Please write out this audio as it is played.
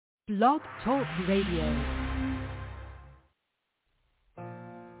Blog Talk Radio.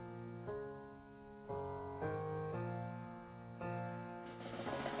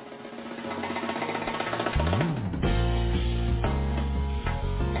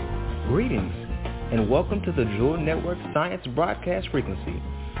 Greetings, and welcome to the Jewel Network Science Broadcast Frequency.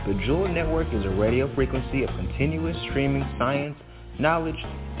 The Jewel Network is a radio frequency of continuous streaming science, knowledge,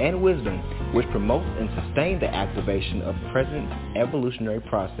 and wisdom, which promotes and sustains the activation of present evolutionary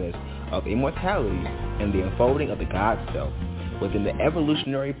process of immortality and the unfolding of the God Self within the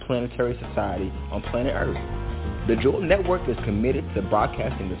evolutionary planetary society on planet Earth. The Jewel Network is committed to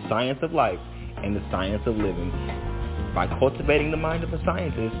broadcasting the science of life and the science of living. By cultivating the mind of a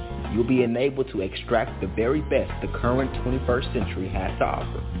scientist, you'll be enabled to extract the very best the current 21st century has to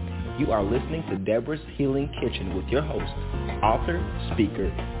offer. You are listening to Debra's Healing Kitchen with your host, author, speaker,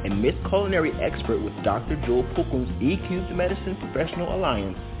 and Miss Culinary Expert with Dr. Jewel Pookum's E-Cubed Medicine Professional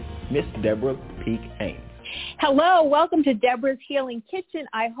Alliance, Miss Debra Peak Haynes. Hello, welcome to Debra's Healing Kitchen.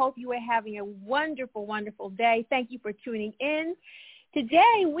 I hope you are having a wonderful, wonderful day. Thank you for tuning in.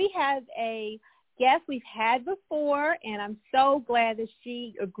 Today we have a guest we've had before, and I'm so glad that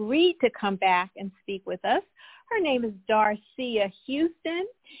she agreed to come back and speak with us. Her name is Darcia Houston,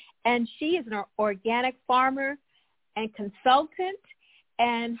 and she is an organic farmer and consultant,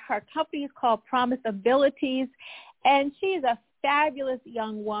 and her company is called Promise Abilities, and she is a fabulous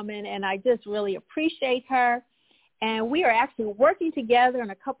young woman, and I just really appreciate her. And we are actually working together on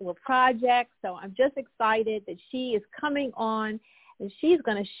a couple of projects, so I'm just excited that she is coming on, and she's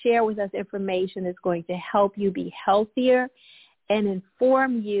going to share with us information that's going to help you be healthier and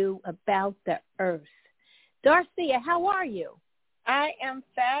inform you about the earth. Darcia, how are you? I am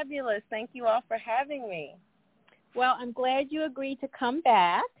fabulous. Thank you all for having me. Well, I'm glad you agreed to come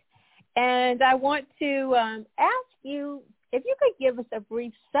back. And I want to ask you if you could give us a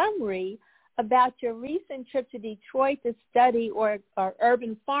brief summary about your recent trip to Detroit to study or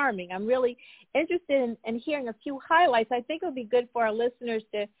urban farming. I'm really interested in hearing a few highlights. I think it would be good for our listeners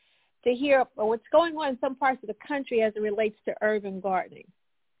to hear what's going on in some parts of the country as it relates to urban gardening.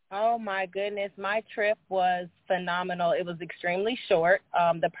 Oh, my goodness. My trip was phenomenal. It was extremely short.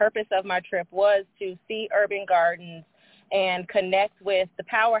 The purpose of my trip was to see urban gardens and connect with the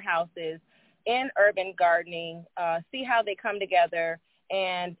powerhouses in urban gardening, see how they come together.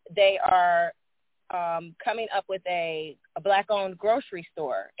 And they are coming up with a Black-owned grocery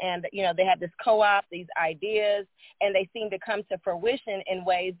store. And, you know, they have this co-op, these ideas, and they seem to come to fruition in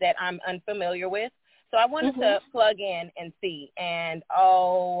ways that I'm unfamiliar with. So I wanted to plug in and see, and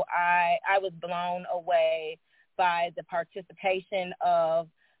I was blown away by the participation of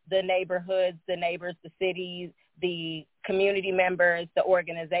the neighborhoods, the neighbors, the cities, the community members, the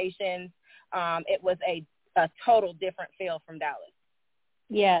organizations. It was a total different feel from Dallas.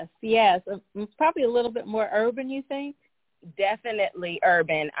 Yes. It's probably a little bit more urban, you think? Definitely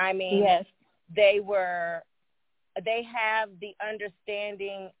urban. I mean, yes. They have the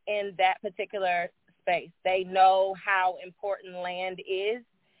understanding in that particular space. They know how important land is,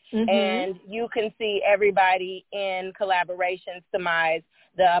 and you can see everybody in collaboration surmise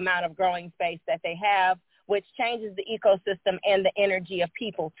the amount of growing space that they have, which changes the ecosystem and the energy of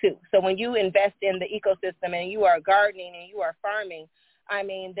people too. So when you invest in the ecosystem and you are gardening and you are farming, I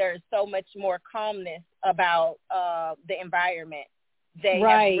mean, there's so much more calmness about the environment. They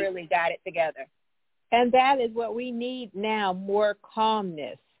have really got it together. And that is what we need now, more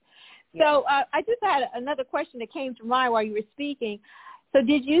calmness. So I just had another question that came to mind while you were speaking. So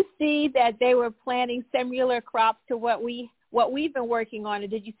did you see that they were planting similar crops to what we've been working on, or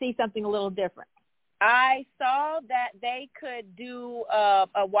did you see something a little different? I saw that they could do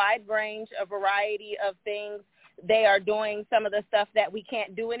a wide range, a variety of things. They are doing some of the stuff that we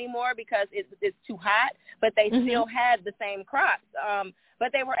can't do anymore because it's too hot, but they still had the same crops.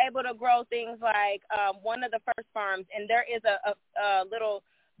 But they were able to grow things like one of the first farms, and there is a little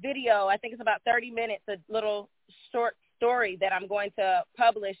video, I think it's about 30 minutes, a little short story that I'm going to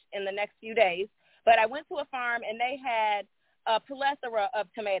publish in the next few days. But I went to a farm, and they had a plethora of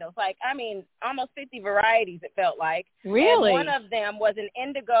tomatoes, almost 50 varieties, it felt like. Really? And one of them was an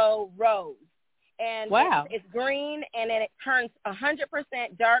indigo rose. And it's green, and then it turns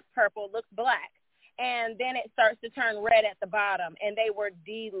 100% dark purple, looks black, and then it starts to turn red at the bottom, and they were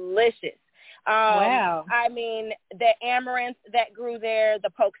delicious. I mean, the amaranth that grew there, the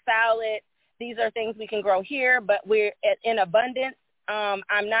poke salad, these are things we can grow here, but we're in abundance.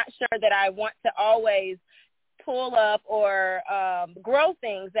 I'm not sure that I want to always pull up or grow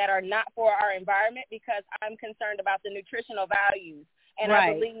things that are not for our environment because I'm concerned about the nutritional values. And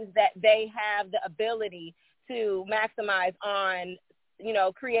I believe that they have the ability to maximize on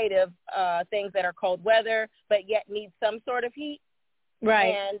creative things that are cold weather, but yet need some sort of heat.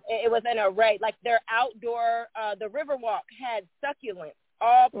 Right. And it was an array. Like their outdoor, the Riverwalk had succulents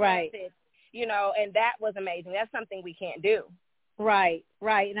all planted, and that was amazing. That's something we can't do. Right.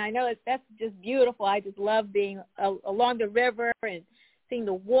 And I know that's just beautiful. I just love being along the river and seeing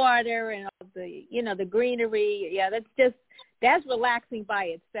the water and all the, the greenery. Yeah, that's relaxing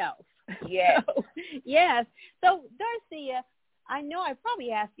by itself. Yes. Yes. So, Darcia, I know I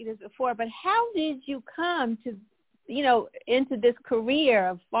probably asked you this before, but how did you come to, into this career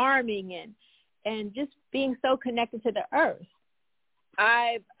of farming and just being so connected to the earth?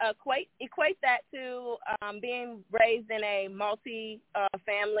 I equate that to being raised in a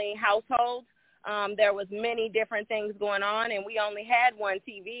multi-family household. There was many different things going on, and we only had one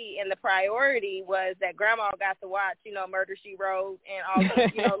TV, and the priority was that Grandma got to watch, Murder, She Wrote and all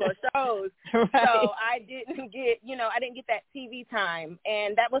those, little shows. Right. So I didn't get that TV time,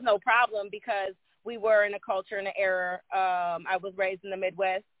 and that was no problem because we were in a culture and an era. I was raised in the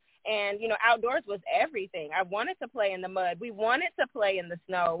Midwest. And, outdoors was everything. I wanted to play in the mud. We wanted to play in the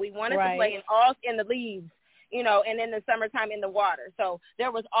snow. We wanted to play in the leaves, and in the summertime in the water. So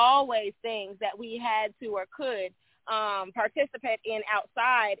there was always things that we had to or could participate in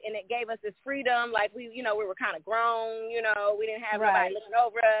outside, and it gave us this freedom. Like we were kind of grown, we didn't have nobody looking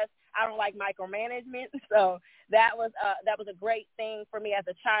over us. I don't like micromanagement. So that was a great thing for me as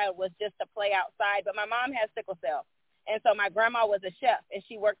a child, was just to play outside. But my mom has sickle cell. And so my grandma was a chef, and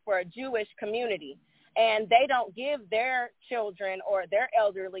she worked for a Jewish community. And they don't give their children or their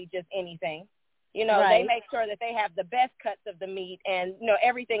elderly just anything. They make sure that they have the best cuts of the meat, and,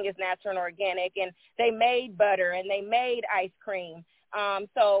 everything is natural and organic. And they made butter, and they made ice cream.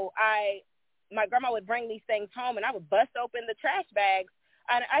 So my grandma would bring these things home, and I would bust open the trash bags.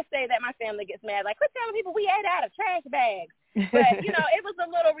 I say that my family gets mad, like, quit telling people we ate out of trash bags. But, it was a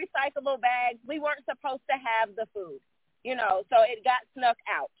little recyclable bags. We weren't supposed to have the food, so it got snuck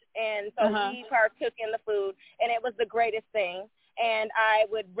out. And so we partook in the food, and it was the greatest thing. And I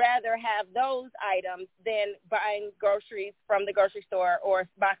would rather have those items than buying groceries from the grocery store or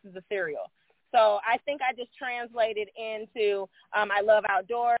boxes of cereal. So I think I just translated into I love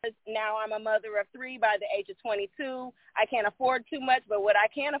outdoors. Now I'm a mother of 3 by the age of 22. I can't afford too much, but what I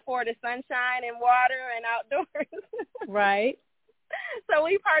can afford is sunshine and water and outdoors. Right. So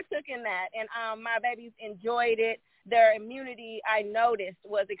we partook in that, and my babies enjoyed it. Their immunity, I noticed,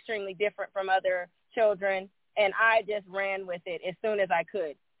 was extremely different from other children, and I just ran with it as soon as I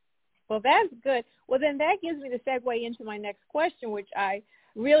could. Well, that's good. Well, then that gives me the segue into my next question, which I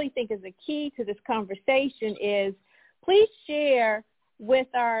really think is a key to this conversation, is please share with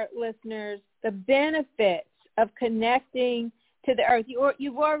our listeners the benefits of connecting to the earth.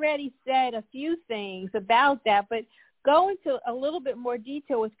 You've already said a few things about that, but go into a little bit more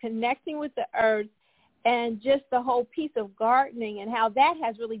detail with connecting with the earth and just the whole piece of gardening and how that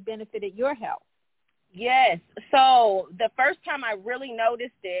has really benefited your health. Yes. So the first time I really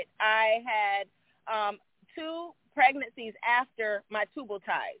noticed it, I had 2 pregnancies after my tubal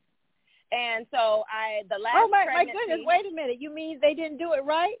ties. And so the last pregnancy. My goodness, wait a minute. You mean they didn't do it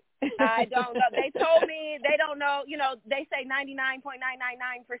right? I don't know. They told me they don't know. They say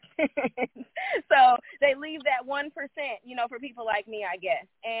 99.999%. So they leave that 1%, for people like me, I guess.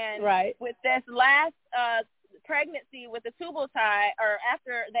 And with this last pregnancy with the tubal tie, or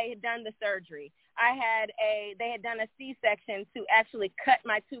after they had done the surgery, they had done a C-section to actually cut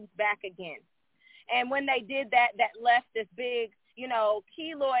my tubes back again. And when they did that, that left this big,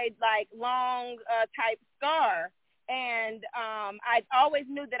 keloid, like long type scar. And I always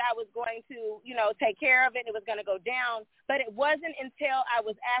knew that I was going to, take care of it. It was going to go down. But it wasn't until I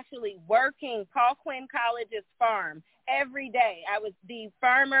was actually working Paul Quinn College's farm every day. I was the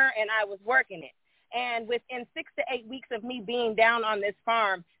farmer, and I was working it. And within 6 to 8 weeks of me being down on this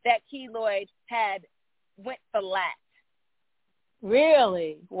farm, that keloid had went flat.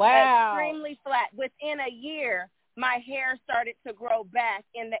 Really? Wow. Extremely flat. Within a year, my hair started to grow back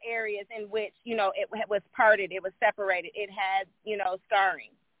in the areas in which, it was parted, it was separated, it had,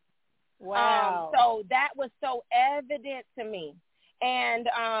 scarring. Wow. So that was so evident to me. And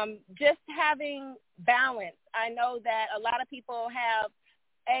just having balance. I know that a lot of people have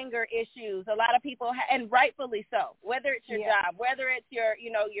anger issues. A lot of people, and rightfully so, whether it's your job, whether it's your,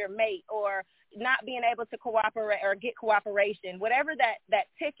 your mate, or not being able to cooperate or get cooperation, whatever that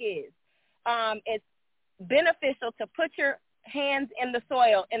tick is, it's beneficial to put your hands in the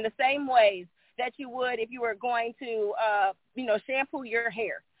soil in the same ways that you would if you were going to, shampoo your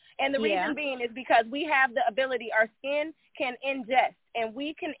hair. And the reason being is because we have the ability, our skin can ingest, and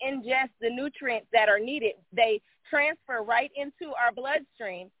we can ingest the nutrients that are needed. They transfer right into our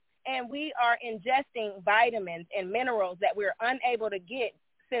bloodstream, and we are ingesting vitamins and minerals that we're unable to get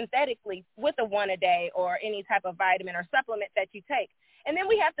synthetically with a one a day or any type of vitamin or supplement that you take. And then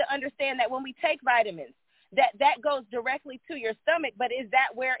we have to understand that when we take vitamins, that goes directly to your stomach, but is that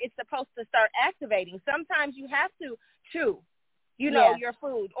where it's supposed to start activating? Sometimes you have to chew, your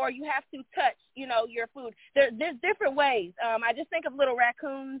food, or you have to touch, your food. There's different ways. I just think of little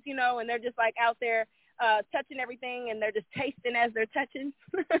raccoons, and they're just like out there touching everything, and they're just tasting as they're touching.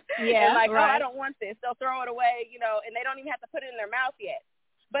 Yeah, and like, right. oh, I don't want this. They'll throw it away, and they don't even have to put it in their mouth yet.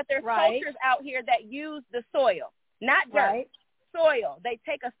 But there's right. cultures out here that use the soil, not dirt, right. soil. They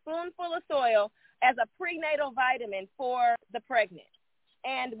take a spoonful of soil as a prenatal vitamin for the pregnant.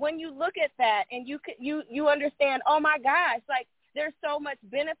 And when you look at that and you understand, oh my gosh, like there's so much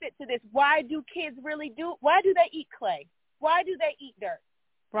benefit to this. Why do kids why do they eat clay? Why do they eat dirt?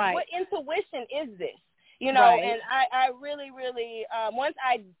 Right. What intuition is this? Right. And I really, really, once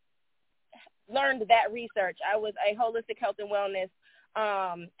I learned that research, I was a holistic health and wellness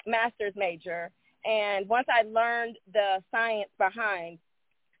master's major. And once I learned the science behind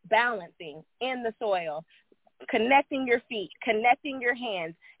balancing in the soil, connecting your feet, connecting your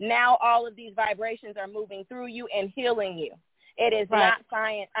hands, now all of these vibrations are moving through you and healing you. It is right. not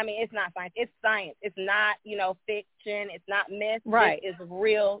science. I mean, it's not science. It's science. It's not, fiction. It's not myth. Right. It is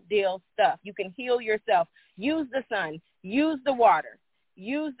real deal stuff. You can heal yourself. Use the sun. Use the water.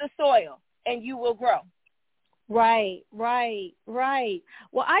 Use the soil, and you will grow. Right.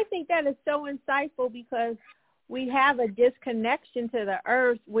 Well, I think that is so insightful because we have a disconnection to the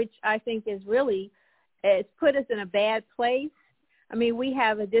earth, which I think is really, it's put us in a bad place. I mean, we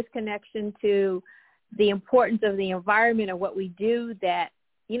have a disconnection to the importance of the environment and what we do that,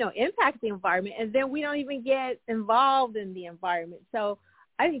 impacts the environment. And then we don't even get involved in the environment. So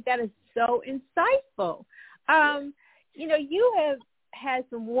I think that is so insightful. You have had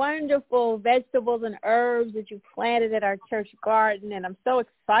some wonderful vegetables and herbs that you planted at our church garden, and I'm so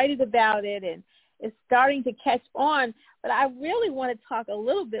excited about it, and it's starting to catch on. But I really want to talk a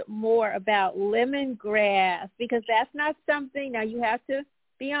little bit more about lemongrass, because that's not something, now you have to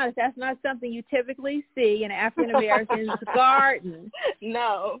be honest, that's not something you typically see in African Americans' garden.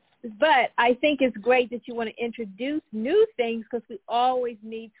 No. But I think it's great that you want to introduce new things because we always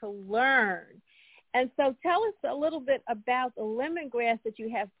need to learn. And so tell us a little bit about the lemongrass that you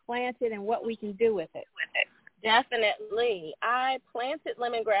have planted and what we can do with it. Definitely. I planted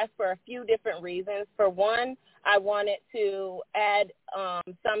lemongrass for a few different reasons. For one, I wanted to add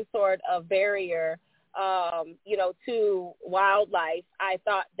some sort of barrier, to wildlife. I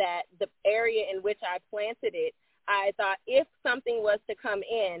thought that the area in which I planted it, I thought if something was to come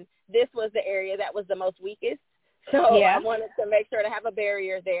in, this was the area that was the most weakest. So I wanted to make sure to have a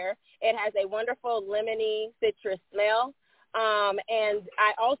barrier there. It has a wonderful lemony citrus smell. And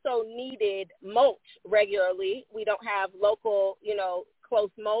I also needed mulch regularly. We don't have local,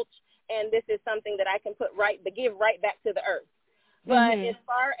 close mulch. And this is something that I can give right back to the earth. But as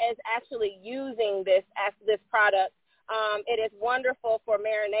far as actually using this product, it is wonderful for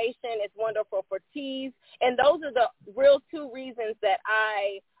marination. It's wonderful for teas. And those are the real two reasons that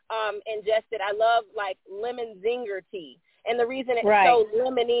I ingested. I love like lemon zinger tea. And the reason it's so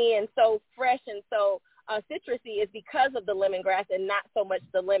lemony and so fresh and so citrusy is because of the lemongrass and not so much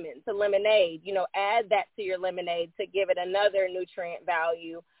the lemon. The lemonade, add that to your lemonade to give it another nutrient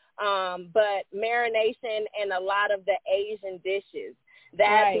value. But marination and a lot of the Asian dishes,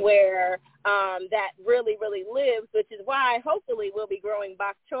 that's where that really, really lives, which is why hopefully we'll be growing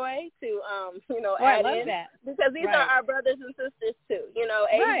bok choy to, add in. That. Because these are our brothers and sisters too.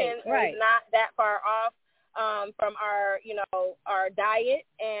 Asian is not that far off from our, our diet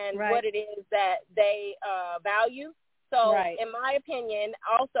and what it is that they value. So in my opinion,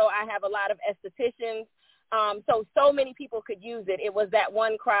 also I have a lot of estheticians. So many people could use it. It was that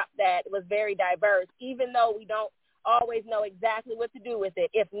one crop that was very diverse, even though we don't always know exactly what to do with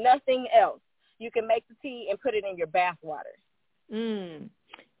it. If nothing else, you can make the tea and put it in your bath water.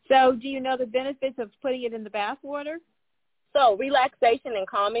 So do you know the benefits of putting it in the bath water? So relaxation and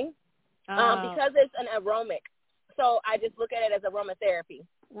calming, because it's an aromatic. So I just look at it as aromatherapy.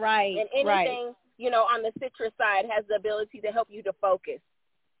 Right. And anything, on the citrus side has the ability to help you to focus.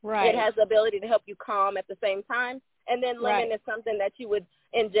 It has the ability to help you calm at the same time. And then lemon is something that you would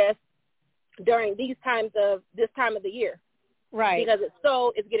ingest during this time of the year. Right. Because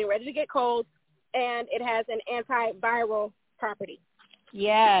it's getting ready to get cold and it has an antiviral property.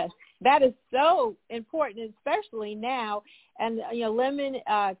 Yes. That is so important, especially now. And, lemon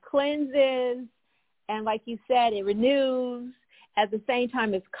cleanses and like you said, it renews. At the same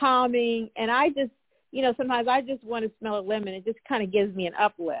time, it's calming. And I just sometimes I just want to smell a lemon. It just kind of gives me an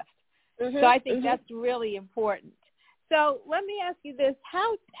uplift. Mm-hmm, So I think that's really important. So let me ask you this.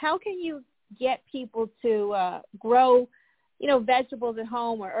 How can you get people to grow, vegetables at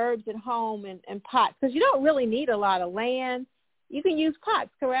home or herbs at home and pots? Because you don't really need a lot of land. You can use pots,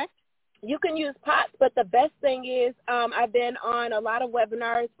 correct? You can use pots, but the best thing is I've been on a lot of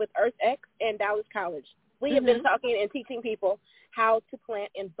webinars with EarthX and Dallas College. We have been talking and teaching people how to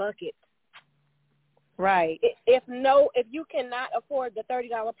plant in buckets. Right. If you cannot afford the $30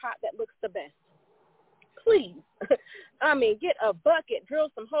 pot that looks the best, please, get a bucket, drill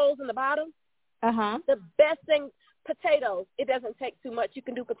some holes in the bottom. The best thing, potatoes. It doesn't take too much. You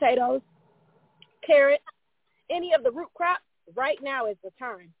can do potatoes, carrots, any of the root crops. Right now is the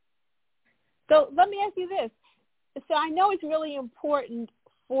time. So let me ask you this. So I know it's really important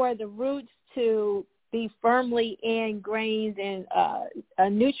for the roots to be firmly ingrained in a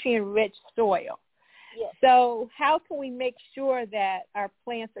nutrient-rich soil. Yes. So how can we make sure that our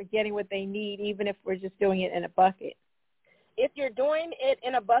plants are getting what they need, even if we're just doing it in a bucket? If you're doing it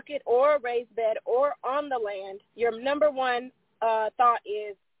in a bucket or a raised bed or on the land, your number one thought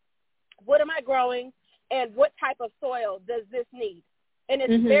is, what am I growing and what type of soil does this need? And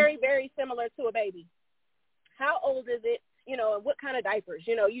it's very, very similar to a baby. How old is it? And what kind of diapers?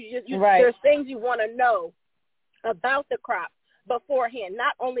 Right. There's things you want to know about the crop beforehand.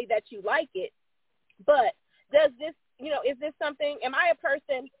 Not only that you like it, but does this, is this something, am I a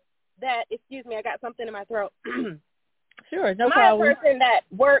person that, excuse me, I got something in my throat. Sure, no problem. Am I a person that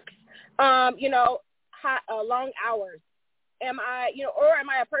works, long hours? Am I, or am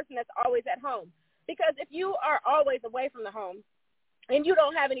I a person that's always at home? Because if you are always away from the home and you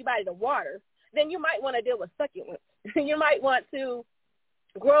don't have anybody to water, then you might want to deal with succulents. You might want to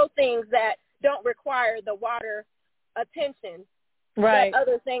grow things that don't require the water attention that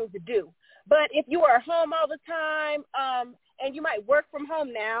other things do. But if you are home all the time, and you might work from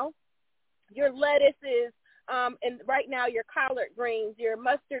home now, your lettuces, and right now your collard greens, your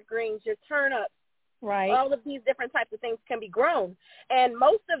mustard greens, your turnips, all of these different types of things can be grown. And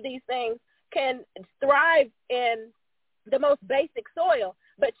most of these things can thrive in the most basic soil,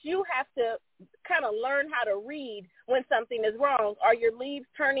 but you have to kind of learn how to read when something is wrong. Are your leaves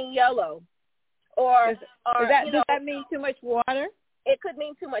turning yellow? Does that mean too much water? It could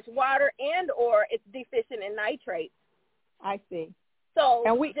mean too much water or it's deficient in nitrates. I see. So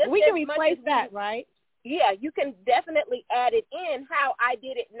and we can replace that, right? Yeah, you can definitely add it in. How I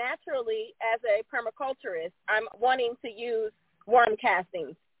did it naturally as a permaculturist, I'm wanting to use worm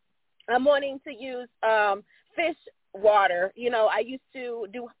castings. I'm wanting to use fish water. I used to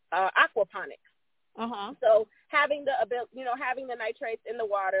do aquaponics. So having the having the nitrates in the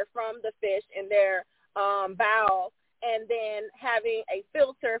water from the fish in their bowel, and then having a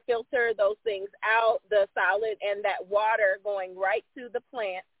filter those things out, the solid and that water going right to the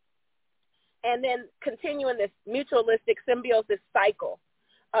plant, and then continuing this mutualistic symbiosis cycle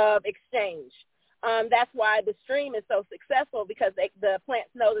of exchange. That's why the stream is so successful, because the plants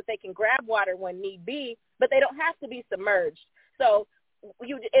know that they can grab water when need be, but they don't have to be submerged. So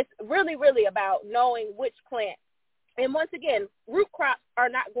it's really, really about knowing which plant. And once again, root crops are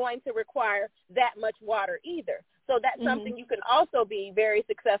not going to require that much water either. So that's something you can also be very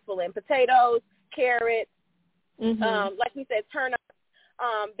successful in. Potatoes, carrots, like we said, turnips.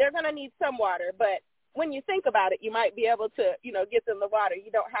 They're going to need some water, but when you think about it, you might be able to, get them the water.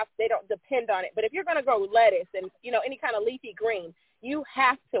 They don't depend on it. But if you're going to grow lettuce and, any kind of leafy green, you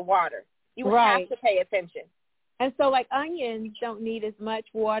have to water. You have to pay attention. And so like onions don't need as much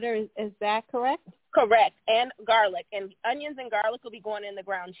water. Is that correct? Correct. And garlic. And onions and garlic will be going in the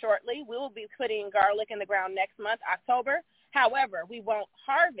ground shortly. We will be putting garlic in the ground next month, October. However, we won't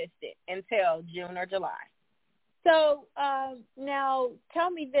harvest it until June or July. So now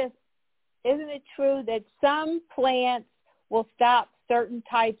tell me this. Isn't it true that some plants will stop certain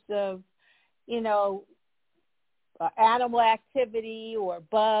types of, animal activity or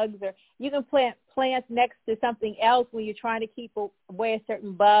bugs, or you can plant plants next to something else when you're trying to keep away a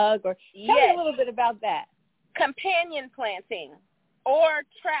certain bug? Or tell me a little bit about that. Companion planting or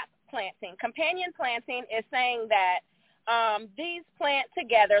trap planting. Companion planting is saying that these plant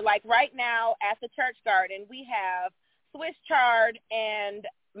together, like right now at the church garden, we have Swiss chard and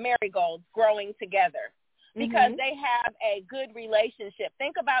marigolds growing together because they have a good relationship.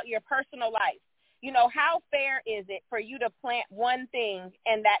 Think about your personal life. How fair is it for you to plant one thing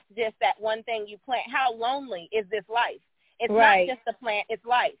and that's just that one thing you plant? How lonely is this life? It's not just a plant, it's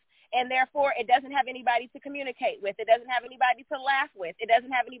life. And therefore, it doesn't have anybody to communicate with. It doesn't have anybody to laugh with. It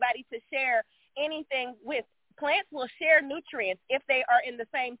doesn't have anybody to share anything with. Plants will share nutrients if they are in the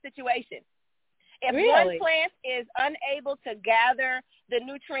same situation. If one plant is unable to gather the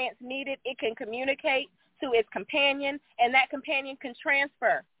nutrients needed, it can communicate to its companion, and that companion can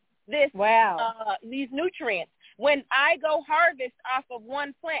transfer these nutrients. When I go harvest off of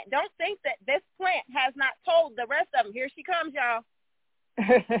one plant, don't think that this plant has not told the rest of them, here she comes, y'all.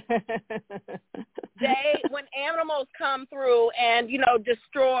 When animals come through and,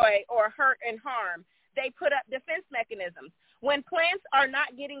 destroy or hurt and harm, they put up defense mechanisms. When plants are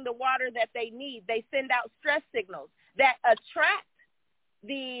not getting the water that they need, they send out stress signals that attract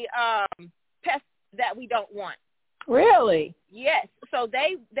the pests that we don't want. Really? Yes. So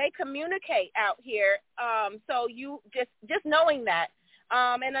they communicate out here. So you just knowing that.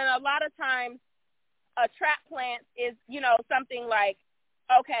 And then a lot of times a trap plant is, something like,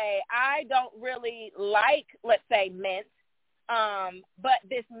 okay, I don't really like, let's say, mint, but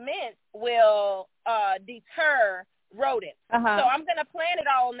this mint will deter rodents. Uh-huh. So I'm going to plant it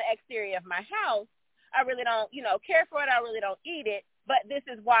all on the exterior of my house. I really don't, care for it. I really don't eat it. But this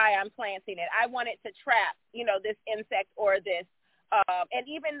is why I'm planting it. I want it to trap, this insect or this. And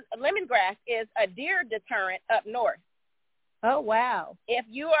even lemongrass is a deer deterrent up north. Oh, wow. If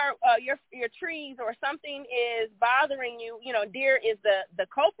you are your trees or something is bothering you, deer is the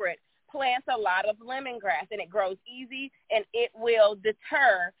culprit, plant a lot of lemongrass, and it grows easy, and it will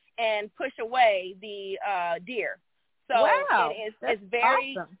deter and push away the deer. So it's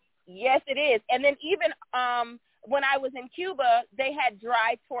very awesome. Yes, it is. And then even when I was in Cuba, they had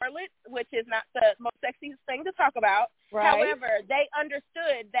dry toilets, which is not the most sexy thing to talk about. Right. However, they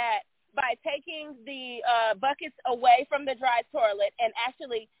understood that by taking the buckets away from the dry toilet and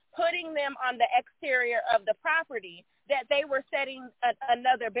actually putting them on the exterior of the property, that they were setting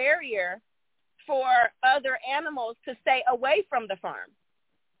another barrier for other animals to stay away from the farm.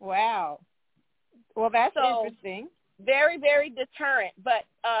 Wow. Well, that's interesting. Very, very deterrent. But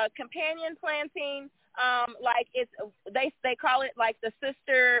companion planting, they call it like the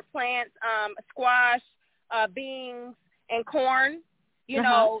sister plants, squash, beans, and corn.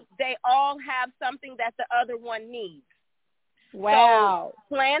 They all have something that the other one needs. Wow.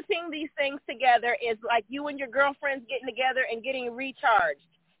 So planting these things together is like you and your girlfriends getting together and getting recharged,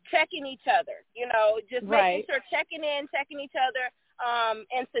 checking each other, just making sure, checking each other,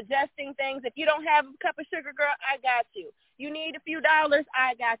 and suggesting things. If you don't have a cup of sugar, girl, I got you. You need a few dollars,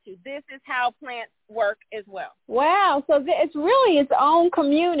 I got you. This is how plants work as well. Wow. So it's really its own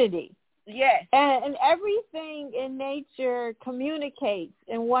community. Yes. And everything in nature communicates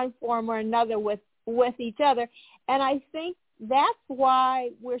in one form or another with each other. And I think that's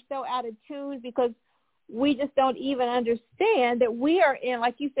why we're so out of tune, because we just don't even understand that we are in,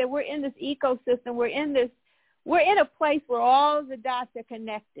 like you said, we're in this ecosystem. We're in a place where all the dots are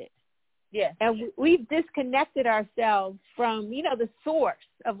connected. Yes. And we've disconnected ourselves from, the source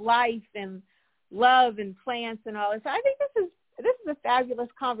of life and love and plants and all this. So I think this is a fabulous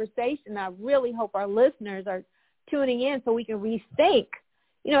conversation. I really hope our listeners are tuning in so we can rethink,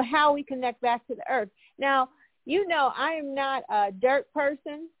 how we connect back to the earth. Now, I am not a dirt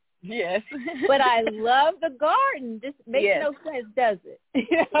person. Yes. But I love the garden. This makes no sense, does it?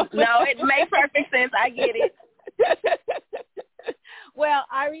 No, it makes perfect sense. I get it. Well,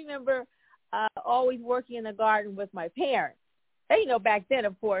 I remember always working in the garden with my parents. And, back then,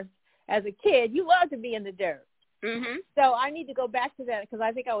 of course, as a kid, you love to be in the dirt. Mm-hmm. So I need to go back to that because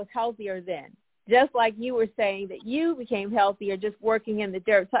I think I was healthier then. Just like you were saying that you became healthier just working in the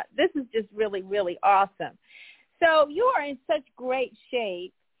dirt. So this is just really, really awesome. So you are in such great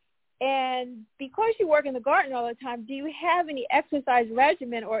shape. And because you work in the garden all the time, do you have any exercise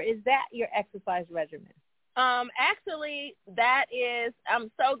regimen, or is that your exercise regimen? Actually, I'm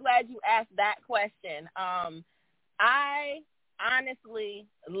so glad you asked that question. I honestly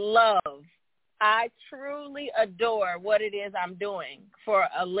I truly adore what it is I'm doing for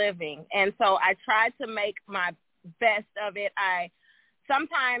a living. And so I try to make my best of it.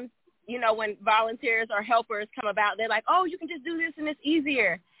 Sometimes, when volunteers or helpers come about, they're like, oh, you can just do this and it's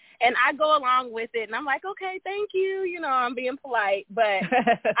easier. And I go along with it, and I'm like, okay, thank you. I'm being polite. But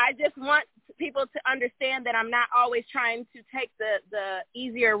I just want people to understand that I'm not always trying to take the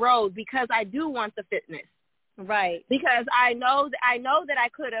easier road, because I do want the fitness. Right. Because I know that I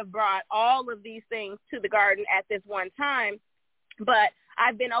could have brought all of these things to the garden at this one time, but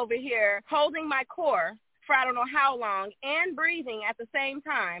I've been over here holding my core for I don't know how long and breathing at the same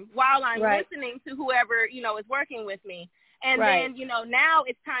time while I'm listening to whoever, is working with me. And then, now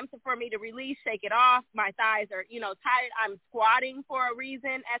it's time for me to release, shake it off. My thighs are, tired. I'm squatting for a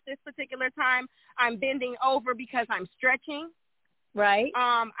reason at this particular time. I'm bending over because I'm stretching. Right.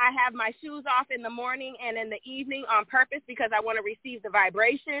 I have my shoes off in the morning and in the evening on purpose because I want to receive the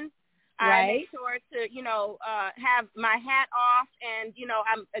vibration. Right. I make sure to, have my hat off, and,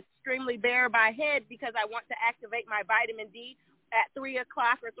 I'm extremely bare my head because I want to activate my vitamin D at 3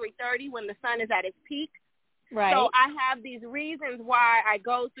 o'clock or 3:30 when the sun is at its peak. Right. So I have these reasons why I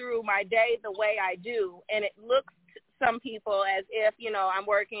go through my day the way I do, and it looks to some people as if, I'm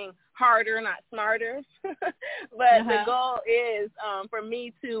working harder, not smarter. But the goal is for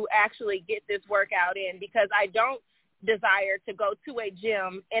me to actually get this workout in, because I don't desire to go to a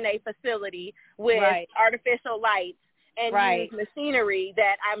gym in a facility with artificial lights and use machinery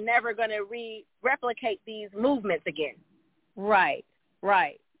that I'm never going to replicate these movements again. Right.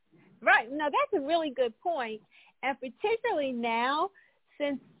 No, that's a really good point. And particularly now,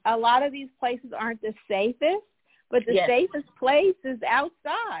 since a lot of these places aren't the safest, but the safest place is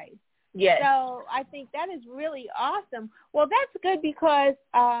outside. Yes. So I think that is really awesome. Well, that's good, because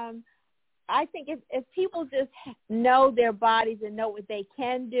I think if people just know their bodies and know what they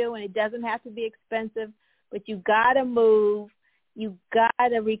can do, and it doesn't have to be expensive, but you got to move, you got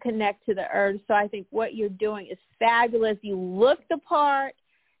to reconnect to the earth. So I think what you're doing is fabulous. You look the part,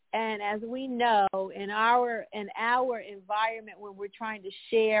 and as we know, in our environment, when we're trying to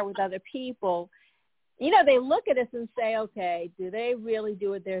share with other people, they look at us and say, okay, do they really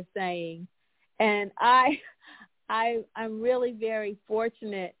do what they're saying? And I'm really very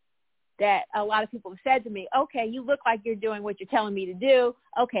fortunate that a lot of people have said to me, okay, you look like you're doing what you're telling me to do.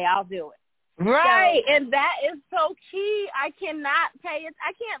 Okay, I'll do it. Right, so, and that is so key. I can't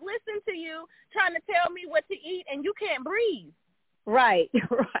listen to you trying to tell me what to eat and you can't breathe. Right.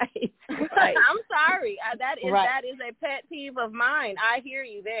 I'm sorry. That is a pet peeve of mine. I hear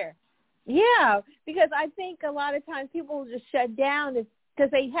you there. Yeah, because I think a lot of times people just shut down because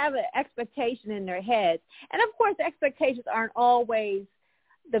they have an expectation in their heads. And, of course, expectations aren't always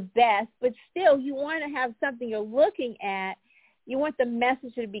the best, but still you want to have something you're looking at. You want the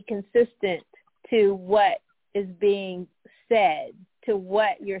message to be consistent to what is being said, to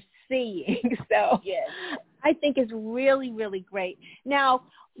what you're seeing. So I think it's really, really great. Now,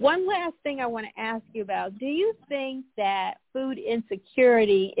 one last thing I want to ask you about. Do you think that food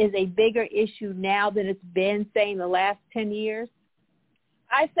insecurity is a bigger issue now than it's been, say, in the last 10 years?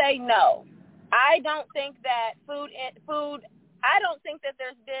 I say no. I don't think that I don't think that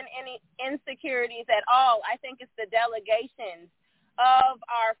there's been any insecurities at all. I think it's the delegations of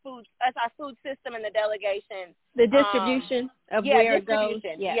our food system and the delegations. The distribution of where it goes.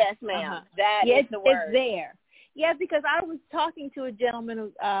 Yes, ma'am. That is the word. It's there. Yeah, because I was talking to a gentleman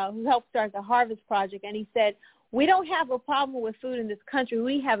who helped start the Harvest Project, and he said, we don't have a problem with food in this country.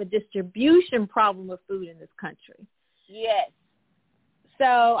 We have a distribution problem with food in this country. Yes.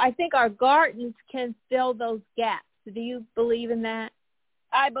 So I think our gardens can fill those gaps. Do you believe in that?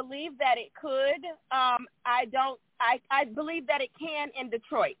 I believe that it could. I believe that it can in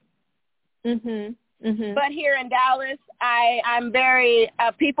Detroit. But here in Dallas, I'm very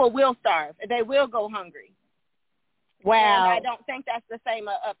people will starve. They will go hungry. Wow. And I don't think that's the same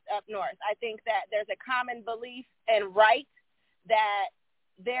up north. I think that there's a common belief and right that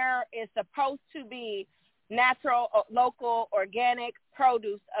there is supposed to be natural, local, organic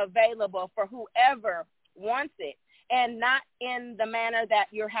produce available for whoever wants it, and not in the manner that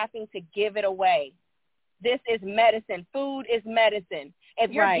you're having to give it away. This is medicine. Food is medicine. If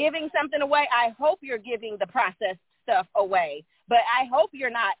you're giving something away, I hope you're giving the processed stuff away. But I hope you're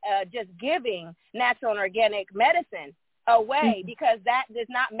not just giving natural and organic medicine away, because that does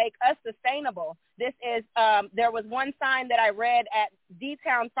not make us sustainable. This is there was one sign that I read at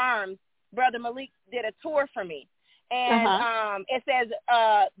D-Town Farms. Brother Malik did a tour for me, and it says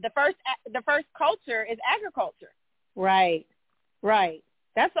the first culture is agriculture. Right.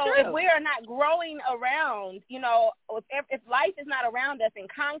 That's so true. If we are not growing around, if life is not around us and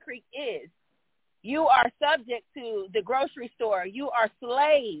concrete is, you are subject to the grocery store. You are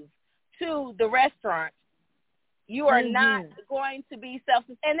slave to the restaurant. You are not going to be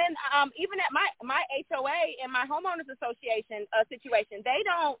self-sustaining. And then even at my HOA and my homeowners association situation,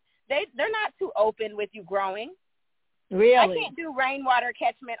 they're not too open with you growing. Really? I can't do rainwater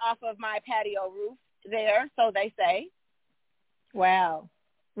catchment off of my patio roof there, so they say. Wow.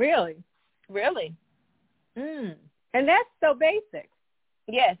 Really? Really. And that's so basic.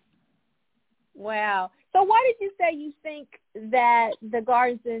 Yes. Wow. So why did you say you think that the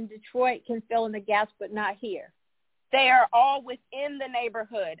gardens in Detroit can fill in the gaps but not here? They are all within the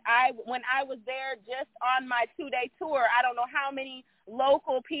neighborhood. When I was there just on my 2-day tour, I don't know how many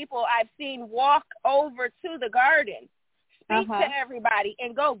local people I've seen walk over to the garden, speak to everybody,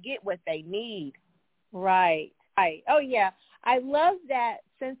 and go get what they need. Right. Oh, yeah. I love that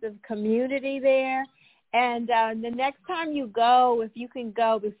sense of community there. And the next time you go, if you can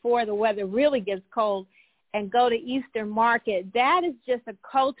go before the weather really gets cold and go to Eastern Market, that is just a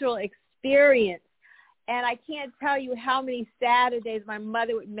cultural experience. And I can't tell you how many Saturdays my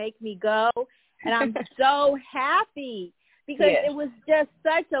mother would make me go. And I'm so happy because it was just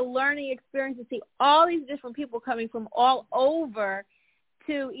such a learning experience to see all these different people coming from all over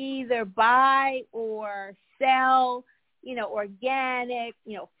to either buy or sell, you know, organic,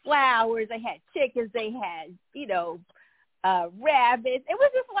 you know, flowers. They had chickens. They had, you know, rabbits. It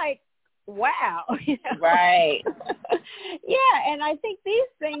was just like, wow. You know? Right. Yeah, and I think these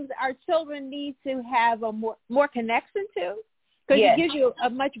things our children need to have a more connection to because it gives you a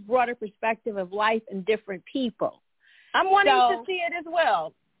much broader perspective of life and different people. I'm wanting to see it as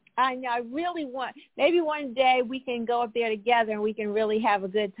well. I know. I really want, maybe one day we can go up there together and we can really have a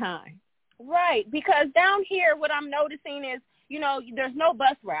good time. Right, because down here what I'm noticing is, you know, there's no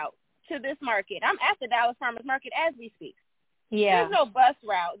bus route to this market. I'm at the Dallas Farmers Market as we speak. Yeah. There's no bus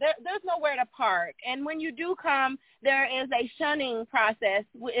route. There's nowhere to park. And when you do come, there is a shunning process.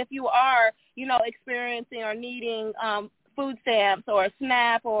 If you are, you know, experiencing or needing food stamps or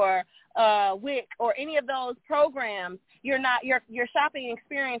SNAP or WIC or any of those programs, your shopping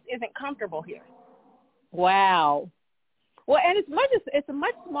experience isn't comfortable here. Wow. Well, and it's a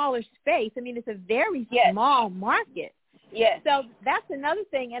much smaller space. I mean, it's a very small market. Yes. So that's another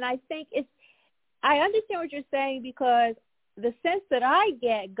thing. And I think I understand what you're saying because the sense that I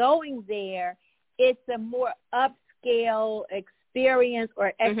get going there, it's a more upscale experience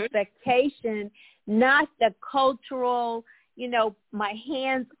or expectation, not the cultural, you know, my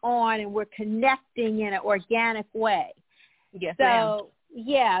hands on and we're connecting in an organic way. Yes, so,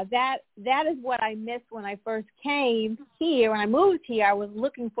 yeah, that is what I missed when I first came here. When I moved here, I was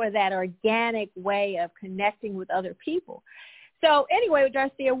looking for that organic way of connecting with other people. So anyway,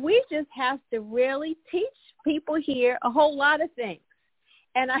 Darcia, we just have to really teach people here a whole lot of things.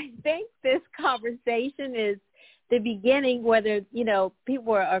 And I think this conversation is the beginning, whether, you know,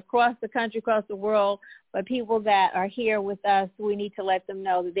 people are across the country, across the world, but people that are here with us, we need to let them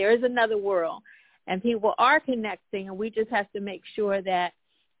know that there is another world and people are connecting, and we just have to make sure that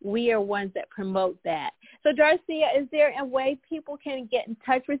we are ones that promote that. So, Darcia, is there a way people can get in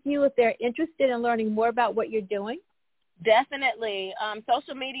touch with you if they're interested in learning more about what you're doing? Definitely.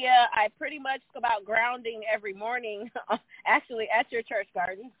 Social media, I pretty much go about grounding every morning, actually at your church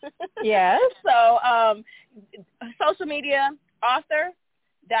garden. Yes. So social media,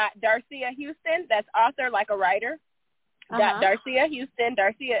 author.Darcia Houston. That's author like a writer. Darcia Houston.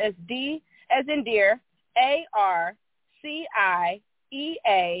 Darcia is D as in deer, ARCIEA,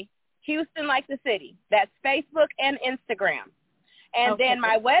 Houston like the city. That's Facebook and Instagram. And then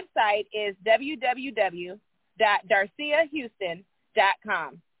my website is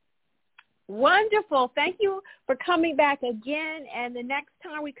www.darciahouston.com. Wonderful. Thank you for coming back again. And the next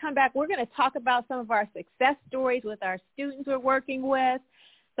time we come back, we're going to talk about some of our success stories with our students we're working with.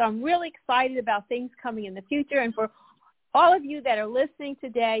 So I'm really excited about things coming in the future. And for all of you that are listening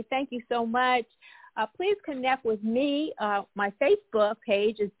today, thank you so much. Please connect with me. My Facebook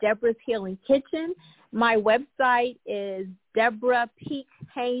page is Debra's Healing Kitchen. My website is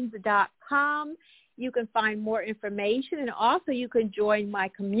DebraPeakHaynes.com. You can find more information, and also you can join my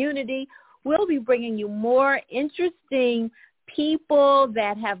community. We'll be bringing you more interesting people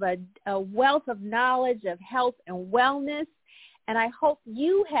that have a wealth of knowledge of health and wellness. And I hope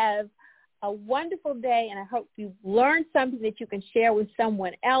you have a wonderful day, and I hope you learned something that you can share with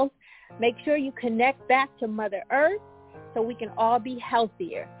someone else. Make sure you connect back to Mother Earth so we can all be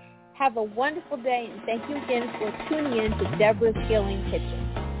healthier. Have a wonderful day, and thank you again for tuning in to Debra's Healing Kitchen.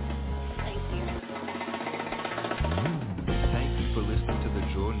 Thank you for listening to the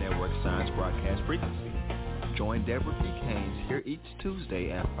Jewel Network Science Broadcast Frequency. Join Debra P. Haynes here each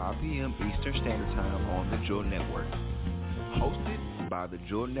Tuesday at 5 p.m. Eastern Standard Time on the Jewel Network. Hosted by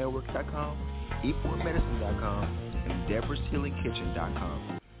thejewelnetwork.com, e4medicine.com, and debrashealingkitchen.com.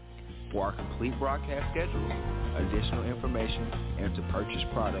 For our complete broadcast schedule, additional information, and to purchase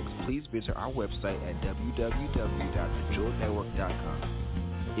products, please visit our website at www.thejewelnetwork.com.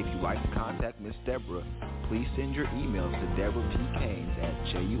 If you'd like to contact Ms. Debra, please send your email to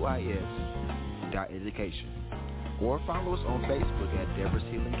debrapkaynes@juis.education or follow us on Facebook at Debra's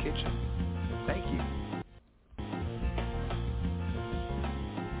Healing Kitchen. Thank you.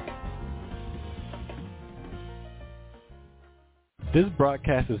 This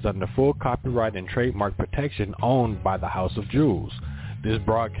broadcast is under full copyright and trademark protection owned by the House of Jewels. This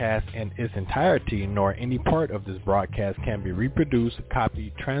broadcast in its entirety, nor any part of this broadcast can be reproduced,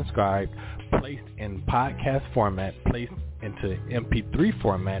 copied, transcribed, placed in podcast format, placed into MP3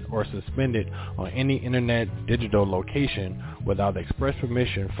 format, or suspended on any internet digital location without express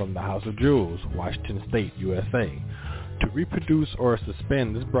permission from the House of Jewels, Washington State, USA. To reproduce or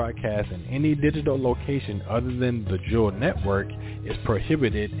suspend this broadcast in any digital location other than the Jewel Network is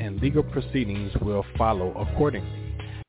prohibited, and legal proceedings will follow accordingly.